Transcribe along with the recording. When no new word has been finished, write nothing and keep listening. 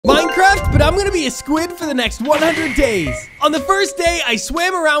I'm gonna be a squid for the next 100 days. On the first day, I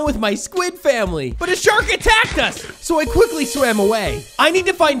swam around with my squid family, but a shark attacked us, so I quickly swam away. I need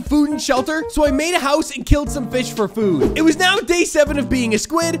to find food and shelter, so I made a house and killed some fish for food. It was now day 7 of being a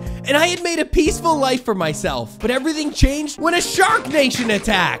squid, and I had made a peaceful life for myself. But everything changed when a shark nation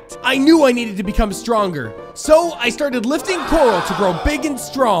attacked. I knew I needed to become stronger, so I started lifting coral to grow big and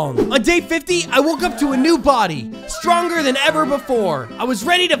strong. On day 50, I woke up to a new body, stronger than ever before. I was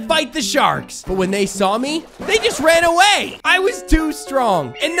ready to fight the sharks, but when they saw me, they just ran away. I was too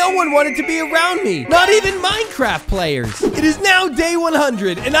strong, and no one wanted to be around me, not even Minecraft players. It is now day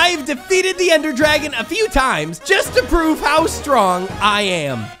 100, and I have defeated the Ender Dragon a few times just to prove how strong I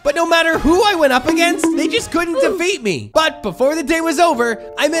am. But no matter who I went up against, they just couldn't defeat me. But before the day was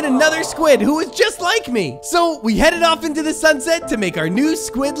over, I met another squid who was just like me. So we headed off into the sunset to make our new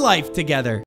squid life together.